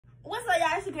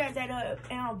it's your girl Jada,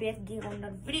 and I'll be back again on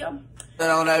another video.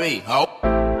 On that beat, ho.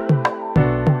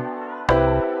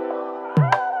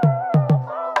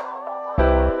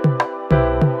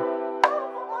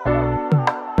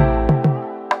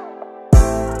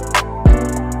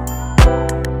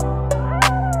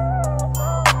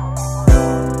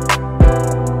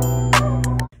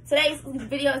 Today's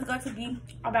video is going to be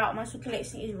about my shoe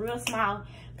collection. It's real small.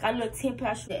 Got a little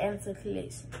 10-pair shoe to add to the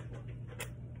collection.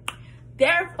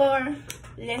 Therefore,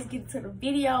 let's get to the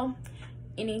video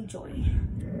and enjoy.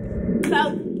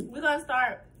 So, we're going to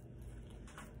start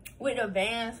with the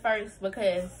Vans first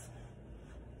because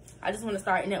I just want to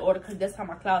start in that order because that's how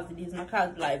my closet is. My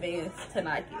closet is like Vans to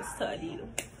Nikes to Adidas.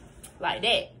 Like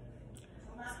that.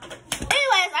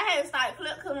 Anyways, I haven't started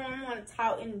clip because I want to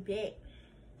talk in the back.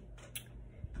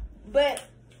 But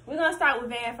we're gonna start with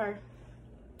Van first.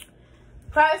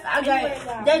 First, I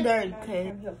got they dirty because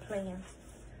I'm here playing.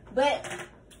 But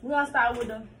we're gonna start with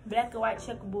the black and white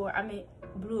checkerboard. I mean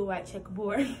blue and white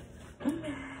checkerboard.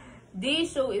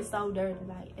 These shoes is so dirty,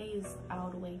 like they is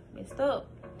all the way messed up.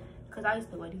 Cause I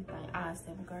used to wear these things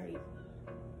in 7th grade.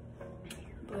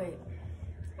 But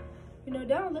you know, they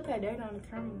don't look like dirty on the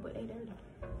camera, but they dirty.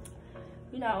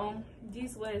 You know,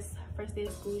 these was first day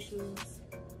of school shoes.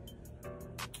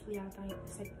 Yeah, I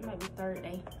think it might be 3rd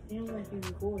day. You don't like you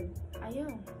recording.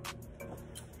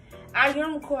 I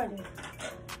am recording.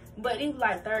 But it was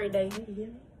like 3rd day. You hear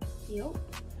me? Yep.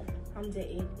 I'm just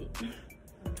editing.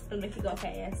 To make it go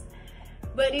fast.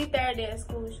 But it's 3rd day of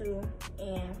school shoe,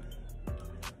 and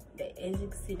as you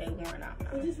can see, they worn out.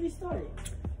 We just restarted.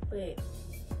 But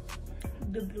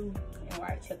the blue and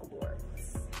white checkerboards.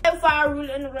 Before I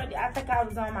really interrupted, I think I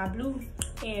was on my blue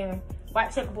and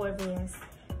white checkerboard Vans.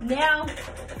 Now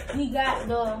we got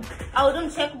them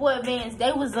checkerboard Vans.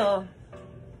 They was a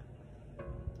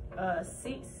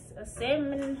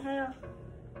 7.5.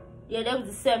 Yeah, that was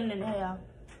a 7.5.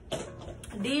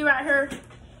 These right here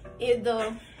is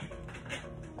the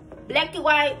black and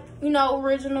white, you know,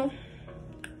 original,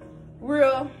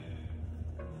 real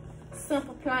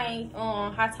simple plain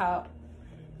high top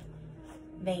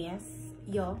Vans.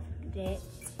 Yeah, that.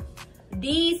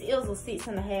 These is a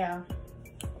 6.5.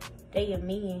 They a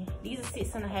men. These are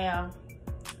 6.5.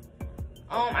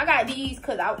 I got these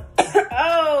cause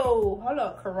oh, hold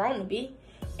up, Corona, bitch.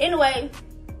 Anyway,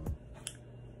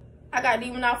 I got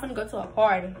these when I was finna go to a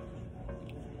party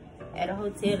at a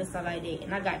hotel or something like that,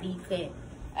 and I got these cut.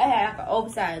 I had like an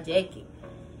oversized jacket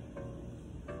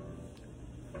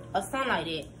or something like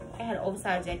that. I had an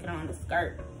oversized jacket on the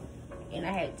skirt, and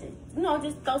I had to, you know,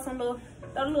 just throw some little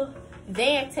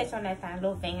Van touch on that thing,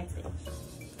 little Van touch.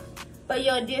 But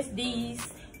yo, just these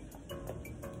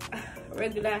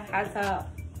regular high top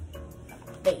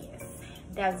Vans.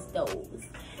 That's those.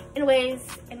 Anyways,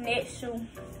 next shoe.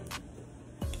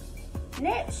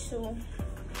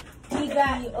 We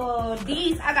got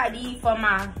these. I got these for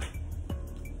my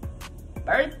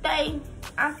birthday,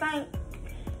 I think.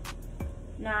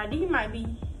 Nah, these might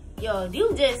be. Yo, these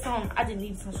were just some. I just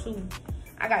need some shoes.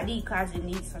 I got these cause I just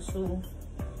need some shoes.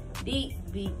 These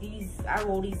I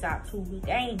roll these out too.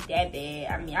 They ain't that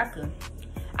bad. I mean, I could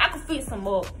fit some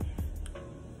up,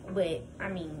 but I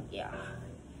mean, yeah.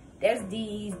 That's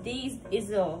these. These is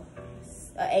a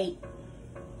 8.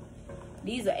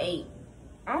 These are 8.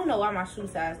 I don't know why my shoe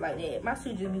size like that. My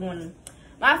shoe just be wanting.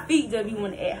 My feet just be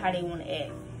wanting to act how they want to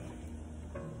act.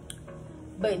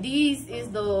 But these is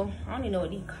the, I don't even know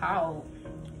what these called.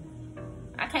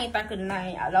 I can't think of the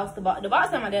name. I lost the box. The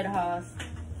box at my dad's house.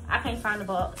 I can't find the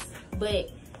box, but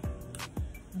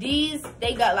these,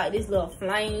 they got like this little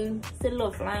flame, see the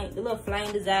little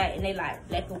flame design, and they like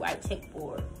black and white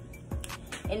checkerboard,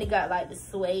 and they got like the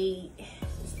suede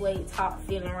top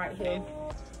feeling right here,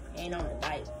 and on the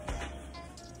back.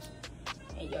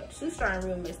 And yo, shoestring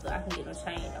real messed up. I can get no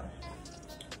chain though.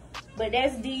 But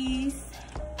that's these.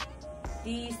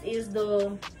 These is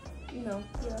the, you know,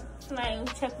 yeah, flame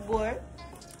checkerboard.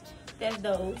 That's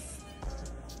those.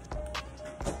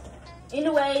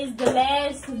 Anyways, the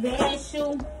last Van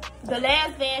shoe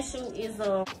is These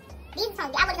are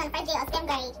from, I was on the first day of 7th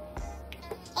grade.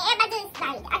 And everybody just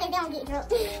like, I guess they don't get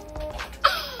drunk. They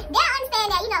don't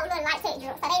understand that, you know, little light take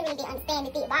drunk, so they really didn't understand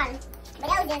the thick bottom. But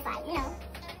that was just like, you know,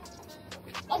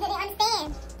 they just didn't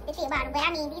understand the thick bottom. But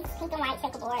I mean, these pink and white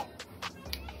checkerboard,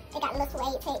 they got little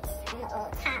suede takes on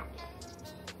the top.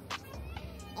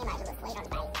 And like a little suede on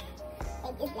the back.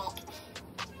 It's black.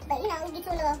 But you know, we get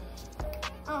to a little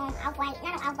off-white,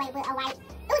 not an off-white, but a white.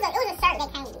 It was a shirt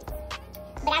that came with it.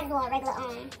 But I just wore a regular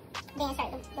Van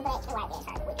shirt, the black and white Van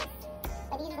shirt with it.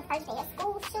 But these are the first day of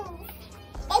school shoes.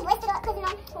 They busted up because, you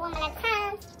know, we wore them a lot of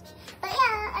times. But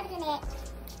yeah, other than that,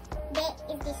 that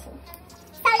is this shoe.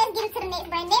 next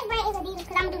brand. Next brand is Adidas,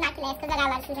 because I'm going to do Nike last, because I got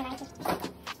a lot of shoes in Nike.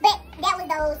 But that was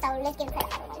those, so let's get into the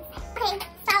other ones. Okay,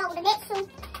 so the next shoe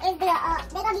is the,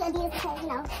 they're going to be Adidas because, you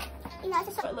know,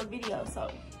 it's a short little video,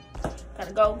 so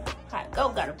gotta go,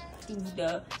 gotta do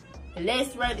the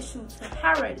less rated shoe to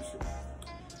high rated shoe.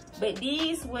 But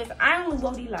these was, I only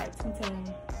wore these like 2 times,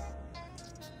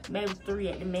 maybe 3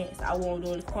 at the max. I won't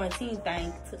do this quarantine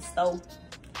thing to the store,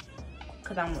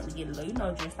 cause I want to get a little, you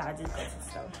know, dressed. I just go to the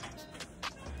store.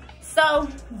 So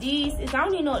these is, I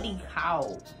don't even know what these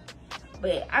called,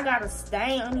 but I got a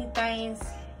stain on these things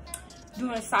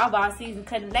during softball season.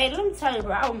 Cause later, let me tell you,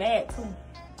 bro, I was mad too.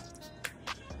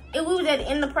 We was at the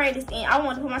end of practice and I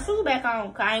wanted to put my shoes back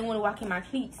on because I didn't want to walk in my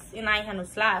cleats and I ain't had no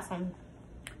slides on me.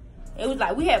 It was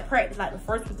like we had practice like the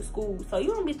first week of school. So you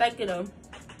don't be thinking of,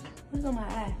 what's on my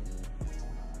eye?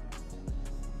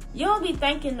 You don't be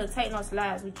thinking to take no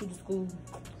slides with you to school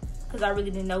because I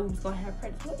really didn't know we was going to have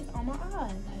practice. What is on my eye?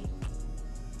 Like,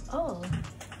 oh.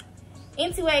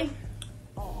 Anyway,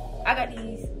 I got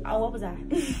these. Oh, what was I?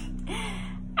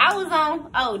 I was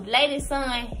on, the lady's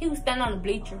son, he was standing on the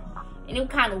bleacher. And it was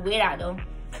kind of wet out though,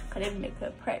 cause they make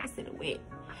her practice in the wet.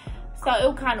 So it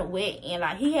was kind of wet, and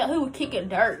like he was kicking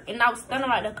dirt, and I was standing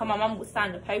right there, cause my mom was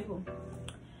signing the paper.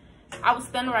 I was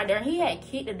standing right there, and he had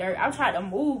kicked the dirt. I tried to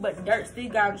move, but the dirt still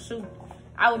got on the shoe.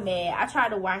 I was mad. I tried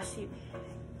to wash it,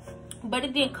 but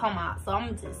it didn't come out. So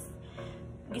I'm gonna just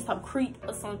get some creep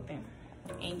or something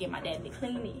and get my dad to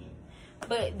clean it.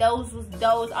 But those was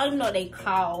those. I don't know what they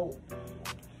called.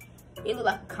 It looked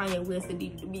like a Kanye West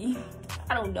Adidas to me.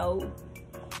 I don't know.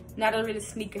 Not a really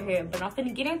sneaker hair, but I'm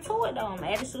finna get into it though. I'm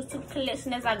adding shoes to the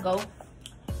collection as I go.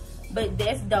 But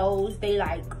that's those. They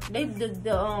like the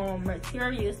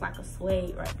material is like a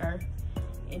suede right there.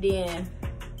 And then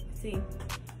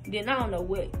then I don't know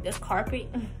what that's carpet.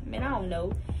 Man, I don't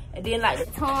know. And then like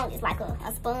the tongue is like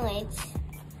a sponge.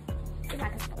 It's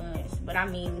like a sponge. But I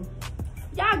mean,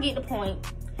 y'all get the point.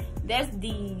 That's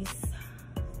the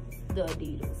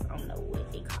Adidas. I don't know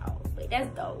what they call, but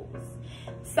that's those.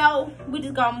 So we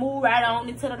just gonna move right on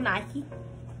into the Nike.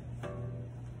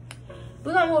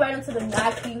 We're gonna move right into the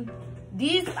Nike.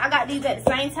 These, I got these at the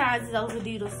same time as those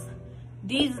Adidas.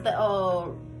 These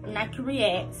are the Nike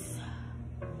Reacts.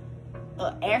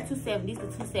 Air 270s, these are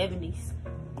 270s.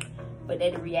 But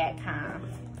they're the React kind.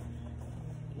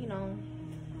 You know,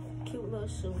 cute little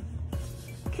shoe.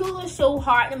 Cute little shoe,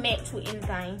 hard to match with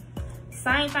anything.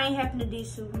 Same thing happened to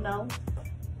this shoe, no.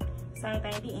 Same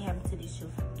thing didn't happen to this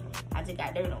shoe. I just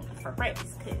got dirt on it for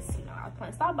practice because, you know, I was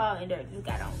playing softball and dirt just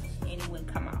got on and it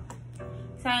wouldn't come out.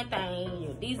 Same thing, you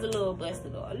know, these are a little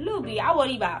busted or a little bit. I wore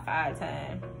these about 5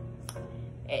 times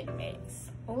at the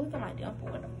max. Oh, look at my dimple,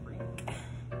 what a freak.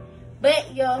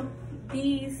 But, yo,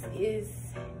 these is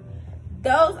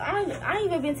those. I ain't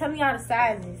even been telling y'all the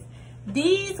sizes.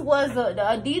 These was the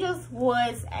Adidas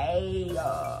was a,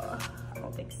 I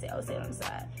don't think so, I'll say it on the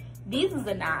side. These was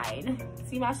a 9.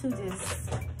 See, my shoes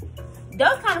just,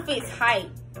 those kind of fit tight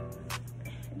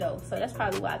though, so that's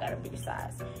probably why I got a bigger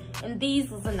size. And these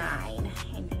was a 9,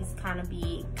 and these kind of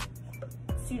big.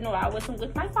 So, you know, I wasn't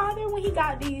with my father when he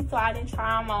got these, so I didn't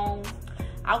try them on.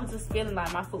 I was just feeling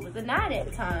like my foot was a 9 at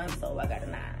the time, so I got a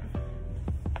 9.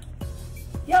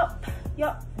 Yup,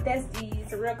 that's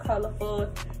these, real colorful.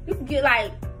 You can get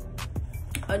like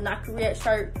a Nike Red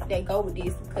shirt that go with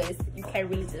these because you can't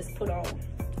really just put on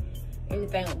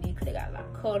anything with these because they got a lot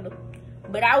of color.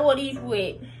 But I wore these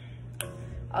with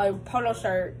a polo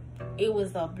shirt. It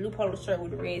was a blue polo shirt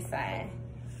with a red side.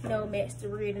 You know, matched the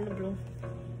red and the blue.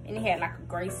 And it had like a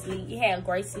gray sleeve. It had a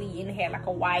gray sleeve and it had like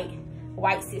a white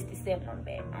 67 on the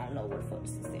back. I don't know where the fuck the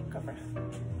 67 come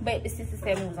from. But the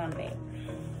 67 was on the back.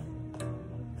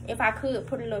 If I could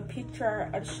put a little picture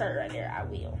of the shirt right there, I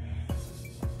will.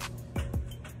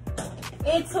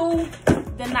 Into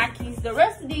the Nikes. The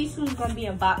rest of these shoes gonna be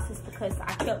in boxes because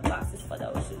I kept boxes for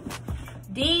those shoes.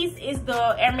 These is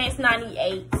the Air Max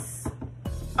 98s.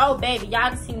 Oh baby, y'all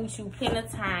done seen me shoe plenty of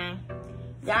time.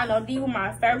 Y'all know these were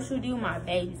my favorite shoes. These were my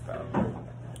babies, bro.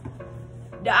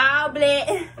 The all black.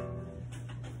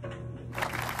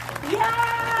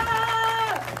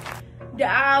 Yeah! The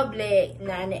all black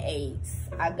 98s.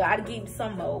 I gotta give you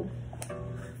some more.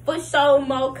 For sure,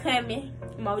 more coming.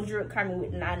 More drip coming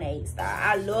with 98 style.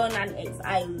 I love 98s.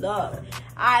 I love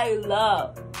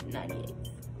 98s.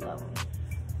 Love them.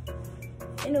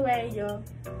 Anyway, y'all.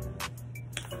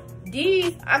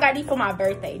 These, I got these for my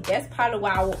birthday. That's probably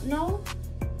why I want. No.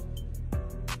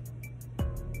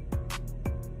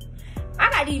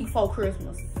 I got these before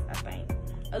Christmas, I think.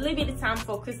 A little bit of time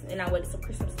before Christmas, and I waited till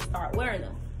Christmas to start wearing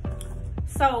them.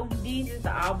 So these is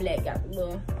the all black. Got the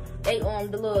little,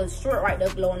 the little short right there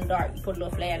glow in the dark. You put a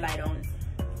little flashlight on it.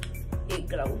 it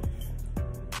glow.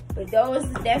 But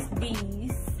that's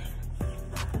these.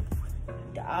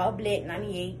 The all black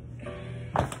 98.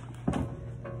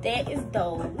 That is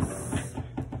those.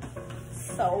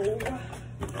 So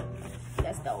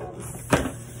that's those.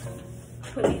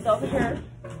 Put these over here.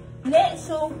 Next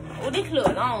shoe. Oh, this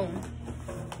look long.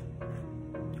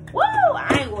 Whoa!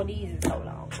 I ain't wore these in so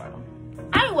long, bro.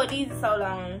 I ain't wore these in so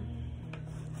long.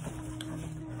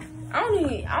 I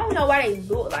don't know why they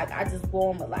look like I just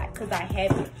wore them a lot, cause I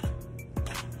haven't.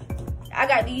 I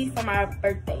got these for my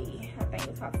birthday. I think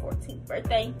it's my 14th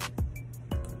birthday.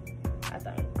 I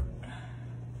think.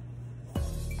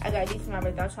 I got these for my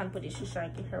birthday. I'm trying to put this shoe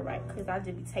shrink in here right, cause I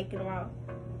just be taking them off.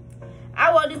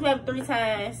 I wore this maybe 3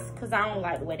 times, cause I don't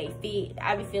like the way they fit.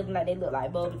 I be feeling like they look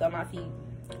like bubbles on my feet.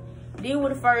 These were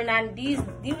the first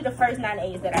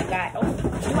 98s that I got.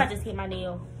 Oh, I just hit my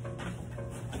nail.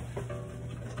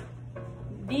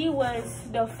 These was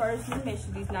the first, let me make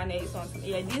sure these 98s on some.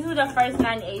 Yeah, these were the first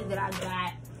 98s that I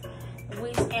got.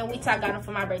 Which I got them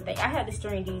for my birthday. I had to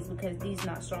string these because these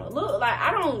not strong. Look, like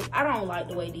I don't like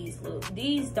the way these look.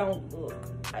 These don't look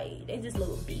like, they just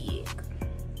look big.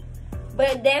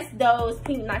 But that's those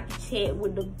pink Nike check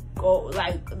with the gold,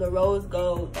 like the rose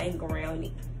gold thing around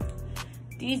it.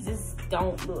 These just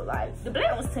don't look like the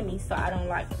black ones to me, so I don't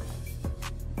like them.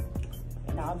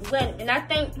 And I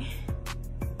think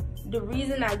the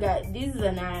reason I got, this is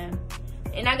a 9,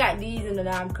 and I got these in the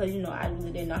 9 because, you know, I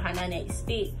really didn't know how 98s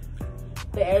fit.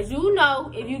 But as you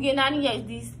know, if you get 98s,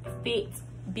 these fit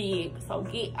big, so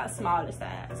get a smaller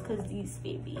size because these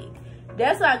fit big.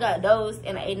 That's why I got those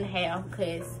in an 8.5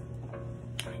 because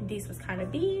these was kind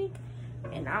of big,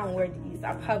 and I don't wear these.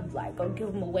 I probably like go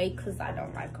give them away because I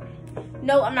don't like them.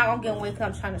 No, I'm not gonna give them away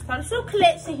because I'm trying to start a shoe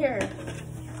collection here.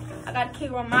 I gotta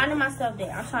keep reminding myself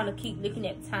that I'm trying to keep looking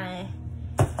at the time.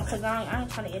 Cause I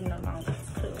ain't trying to edit no longer.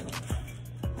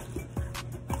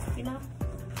 You know?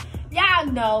 Y'all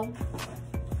know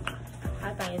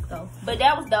how things go. But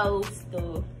that was those,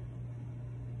 the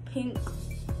pink.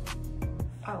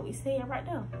 Oh, we see it right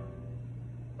there.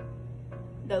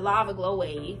 The Lava Glow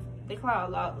Wave. They call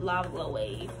it Lava Glow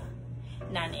Wave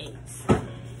 98s.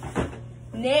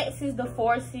 Next is the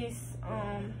Forces.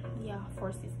 Yeah,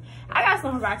 Forces. I got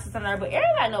some Huaraches on there, but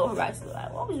everybody know what Huaraches look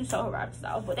like. What would you show Huaraches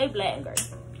off? But they black and gray.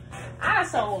 I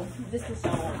show them just to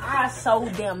show them. I show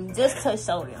them just to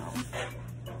show them.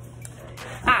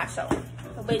 I show them.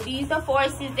 But these are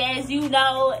Forces, as you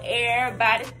know,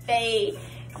 everybody say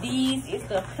these is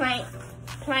the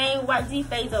plain white G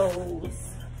Fazos.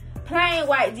 Plain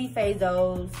white G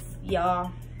Fazos,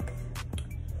 y'all.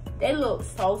 They look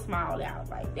so small out.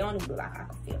 Like, they don't even look like I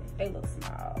can feel it. They look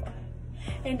small.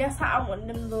 And that's how I want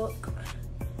them to look.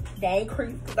 They ain't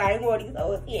creepy because I ain't worn these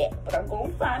hoes yet. But I'm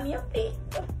going to find me a fit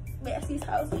to match these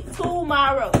hoes with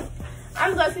tomorrow.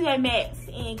 I'm going to see that Max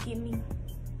and give me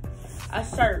a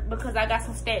shirt because I got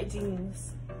some stacked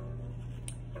jeans.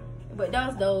 But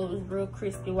those real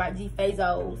crispy white G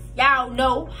Fazos. Y'all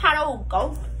know how those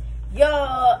go.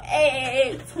 Yo,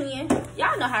 hey, twin.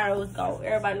 Y'all know how those go.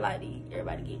 Everybody like these.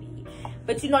 Everybody get these.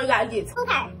 But you know you gotta get two.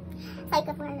 Okay. Take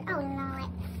a photo. Oh, Lord.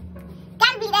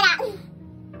 Gotta bleed that out.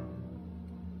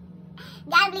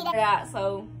 Gotta bleed that out.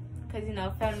 So, because, you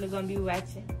know, family gonna be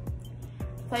watching.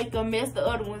 So you can mess the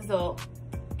other ones up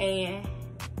and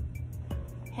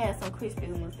have some crispy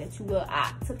ones that you will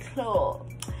out to club,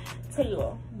 to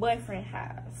your boyfriend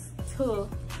house, to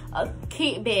a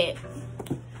kickback.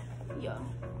 Yo.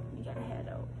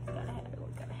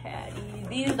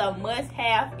 These are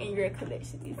must-have in your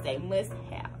collection. These say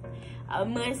must-have. A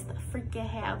must freaking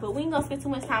have. But we ain't gonna spend too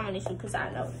much time on this shoe because I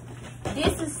know.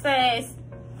 This is says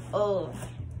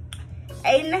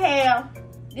 8.5.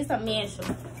 This a man's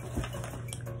shoe.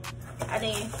 I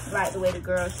didn't like the way the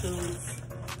girl shoes.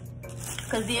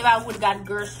 Because if I would have got a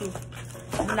girl shoe,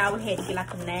 then I would have had to get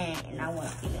like a 9, and I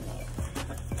wasn't feeling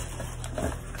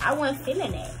that. I wasn't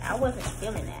feeling that. I wasn't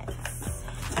feeling that.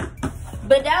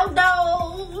 But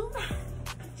those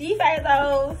G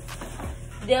Fazos,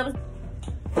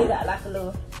 they got like a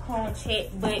little chrome check,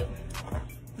 but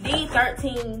these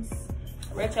 13s,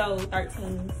 retro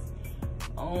 13s,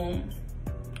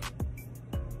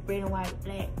 red and white,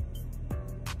 black.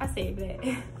 I said black.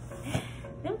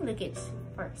 Let me look at you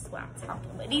first while I'm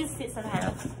talking. But these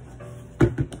 6.5.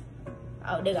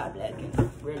 Oh, they got black in it.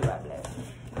 Red and white, black.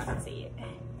 Like I said,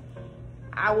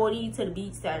 I wore these to the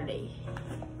beach Saturday.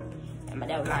 And my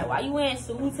dad was like, why you wearing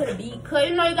shoes to the beach? Cause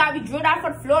you know you gotta be drilled out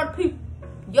for the Florida people.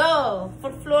 Yo,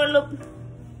 for the Florida look.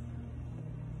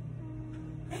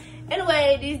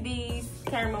 Anyway, these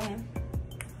can't remember.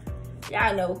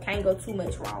 Y'all know, can't go too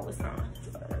much wrong with some.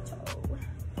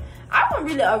 I'm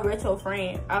really a retro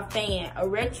fan. A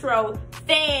retro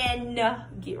fan.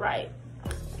 Get right.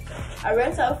 A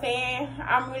retro fan.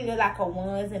 I'm really like a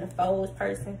ones and a fours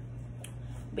person.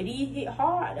 But he hit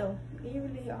hard though. He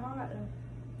really hit hard though.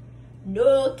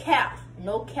 No cap.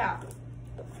 No cap.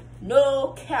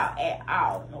 No cap at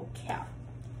all. No cap.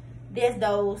 There's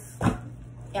those.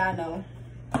 Y'all know.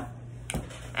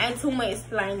 Ain't too much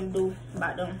explaining to do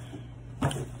about them.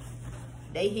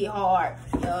 They hit hard,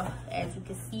 yeah, as you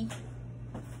can see.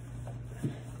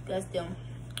 That's them.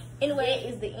 Anyway,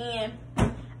 it's the end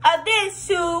of this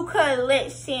shoe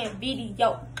collection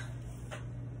video.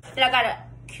 Then I got a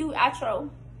cute outro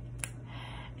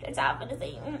that y'all gonna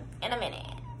see in a minute.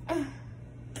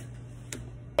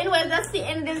 Anyway, that's the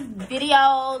end of this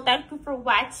video. Thank you for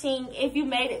watching. If you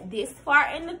made it this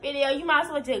far in the video, you might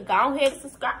as well just go ahead and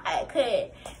subscribe, cause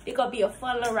it's gonna be a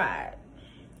fun little ride.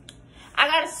 I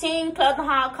got a Shein clothing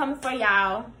haul coming for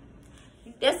y'all.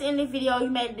 That's the end of the video. You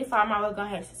made it this far, I'm go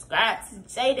ahead and subscribe to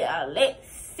Jada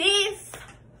Alexis.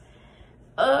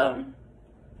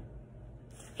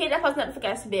 Hit that post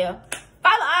notification bell.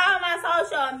 Follow all my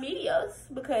social medias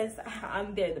because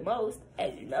I'm there the most,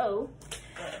 as you know.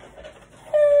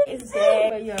 It's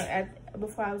bad, but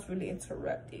before I was really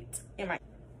interrupted.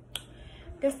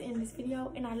 That's the end of this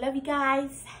video, and I love you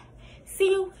guys. See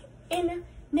you in the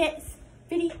next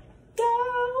video.